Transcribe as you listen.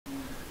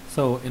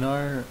So in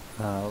our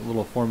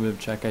little formative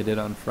check I did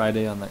on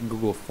Friday on that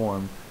Google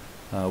form,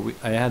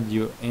 I had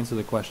you answer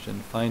the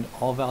question, find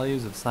all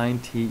values of sine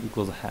t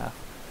equals a half.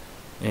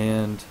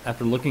 And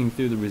after looking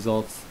through the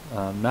results,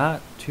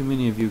 not too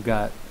many of you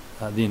got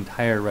the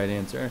entire right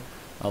answer.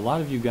 A lot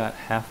of you got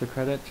half the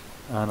credit,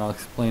 and I'll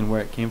explain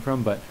where it came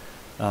from, but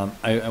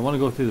I want to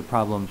go through the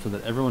problem so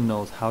that everyone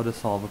knows how to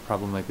solve a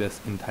problem like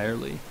this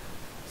entirely.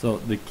 So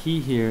the key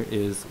here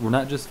is we're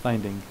not just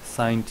finding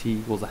sine t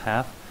equals a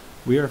half,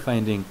 we are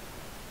finding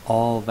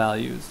all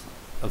values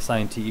of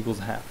sine t equals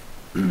a half.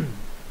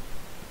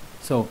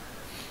 So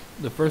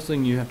the first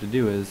thing you have to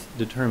do is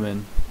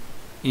determine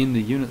in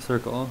the unit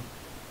circle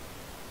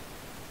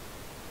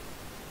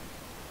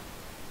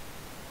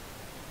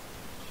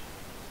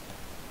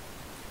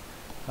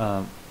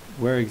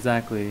where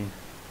exactly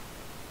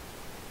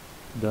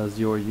does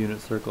your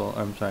unit circle,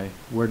 I'm sorry,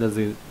 where does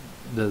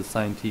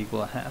sine t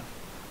equal a half?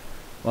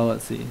 Well,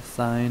 let's see,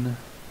 sine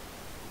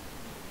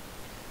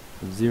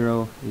of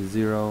 0 is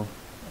 0,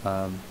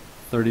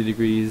 30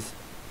 degrees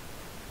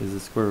is the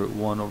square root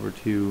 1 over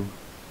 2,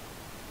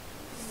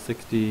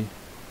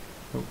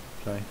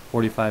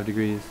 45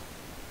 degrees,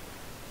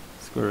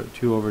 square root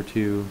 2 over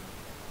 2,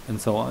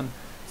 and so on.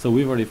 So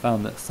we've already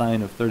found that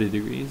sine of 30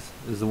 degrees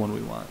is the one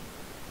we want.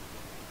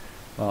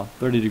 Well,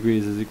 30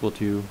 degrees is equal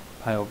to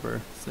pi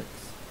over 6.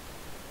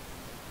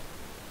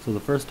 So the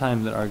first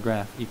time that our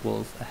graph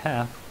equals a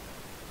half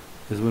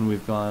is when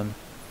we've gone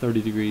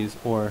 30 degrees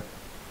or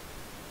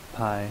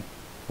pi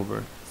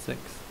over 6.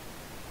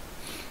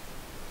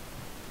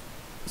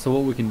 So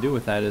what we can do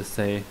with that is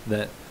say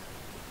that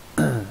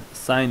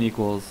sine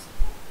equals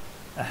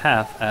a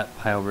half at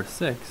pi over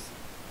 6,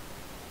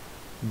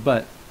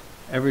 but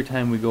every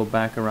time we go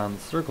back around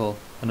the circle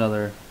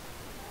another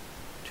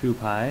 2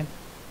 pi,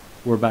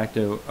 we're back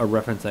to a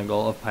reference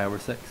angle of pi over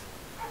 6.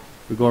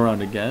 If we go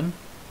around again,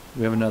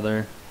 we have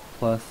another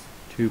plus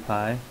 2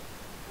 pi,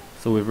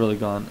 so we've really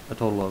gone a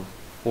total of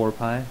 4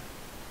 pi.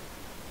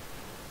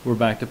 We're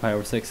back to pi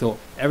over 6. So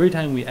every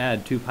time we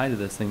add 2 pi to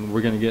this thing,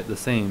 we're going to get the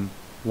same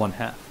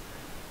 1/2.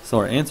 So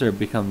our answer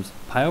becomes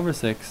pi over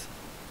 6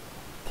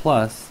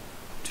 plus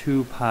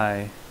 2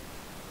 pi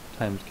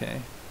times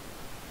k.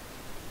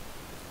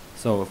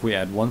 So if we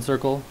add one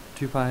circle,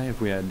 2 pi. If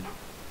we add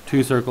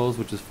two circles,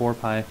 which is 4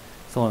 pi,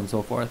 so on and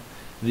so forth.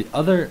 The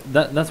other,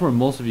 that's where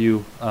most of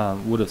you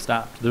would have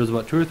stopped. There's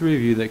about 2 or 3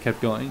 of you that kept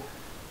going.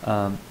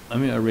 I'm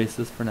going to erase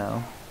this for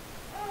now.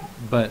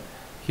 But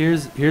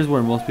here's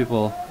where most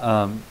people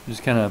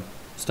just kind of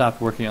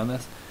stopped working on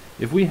this.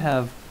 If we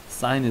have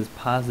sine is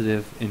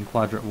positive in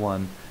quadrant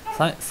 1,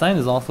 sine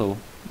is also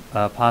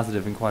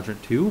positive in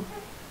quadrant 2.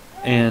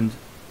 And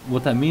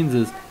what that means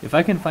is if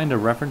I can find a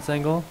reference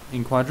angle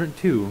in quadrant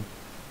 2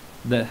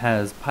 that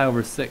has pi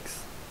over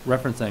 6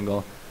 reference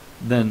angle,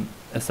 then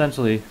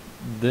essentially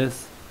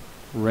this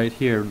right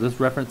here, this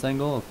reference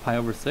angle of pi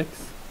over 6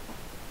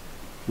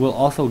 will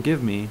also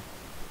give me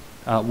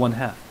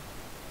 1/2.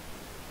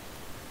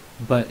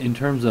 But in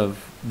terms of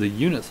the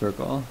unit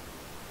circle,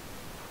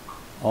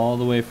 all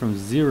the way from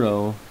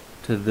 0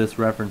 to this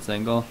reference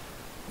angle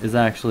is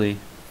actually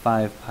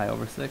 5 pi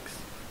over 6.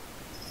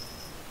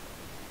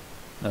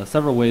 Now,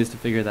 several ways to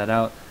figure that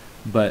out,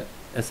 but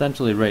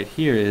essentially right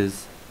here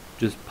is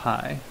just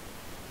pi.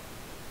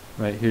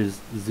 Right, here's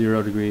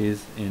 0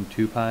 degrees and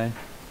 2 pi,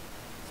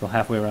 so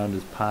halfway around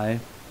is pi.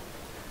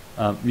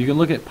 You can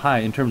look at pi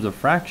in terms of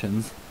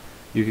fractions.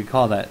 You could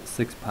call that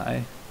 6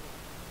 pi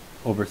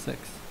over 6.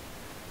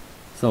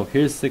 So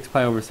here's 6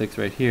 pi over 6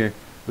 right here.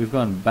 We've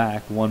gone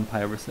back 1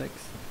 pi over 6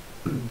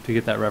 to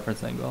get that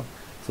reference angle.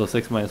 So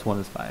 6 minus 1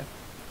 is 5.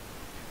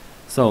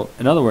 So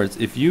in other words,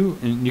 if you,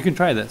 and you can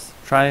try this,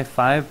 try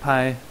 5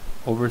 pi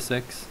over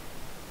 6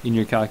 in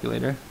your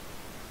calculator,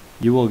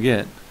 you will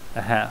get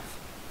a half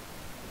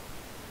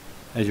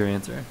as your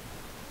answer.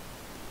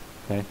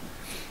 Okay.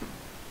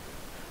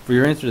 For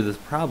your answer to this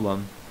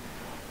problem,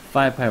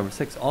 5 pi over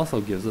 6 also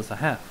gives us a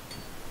half.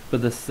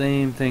 But the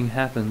same thing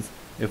happens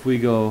if we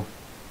go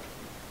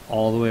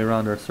all the way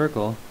around our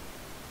circle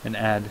and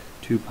add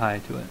 2 pi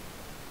to it.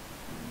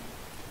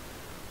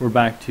 We're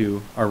back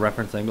to our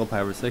reference angle, pi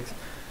over 6.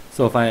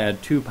 So if I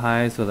add 2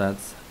 pi, so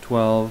that's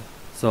 12.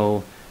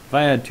 So if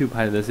I add 2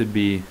 pi to this, it'd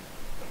be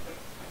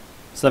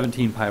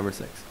 17 pi over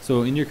 6.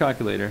 So in your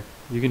calculator,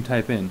 you can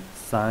type in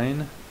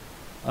sine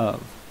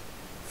of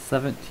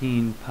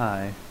 17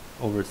 pi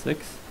over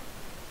 6.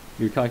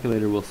 Your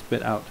calculator will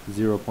spit out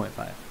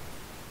 0.5.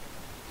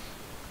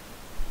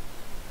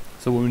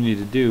 So what we need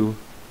to do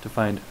to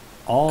find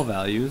all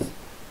values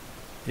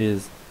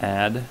is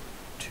add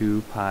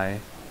 2 pi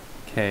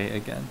k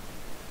again.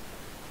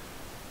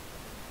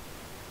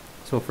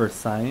 So for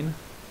sine,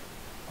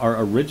 our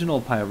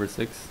original pi over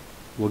 6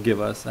 will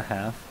give us a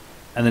half,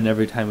 and then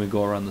every time we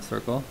go around the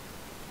circle.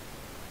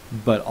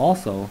 But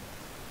also,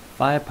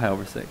 5 pi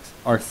over 6,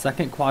 our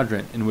second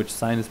quadrant in which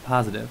sine is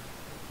positive,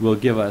 will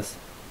give us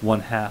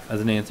 1/2 as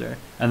an answer,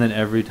 and then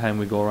every time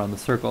we go around the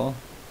circle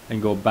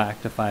and go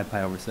back to 5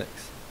 pi over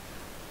 6.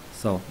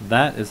 So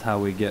that is how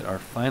we get our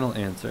final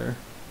answer,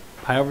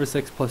 pi over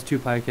 6 plus 2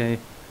 pi k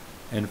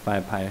and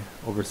 5 pi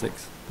over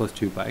 6 plus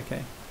 2 pi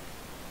k.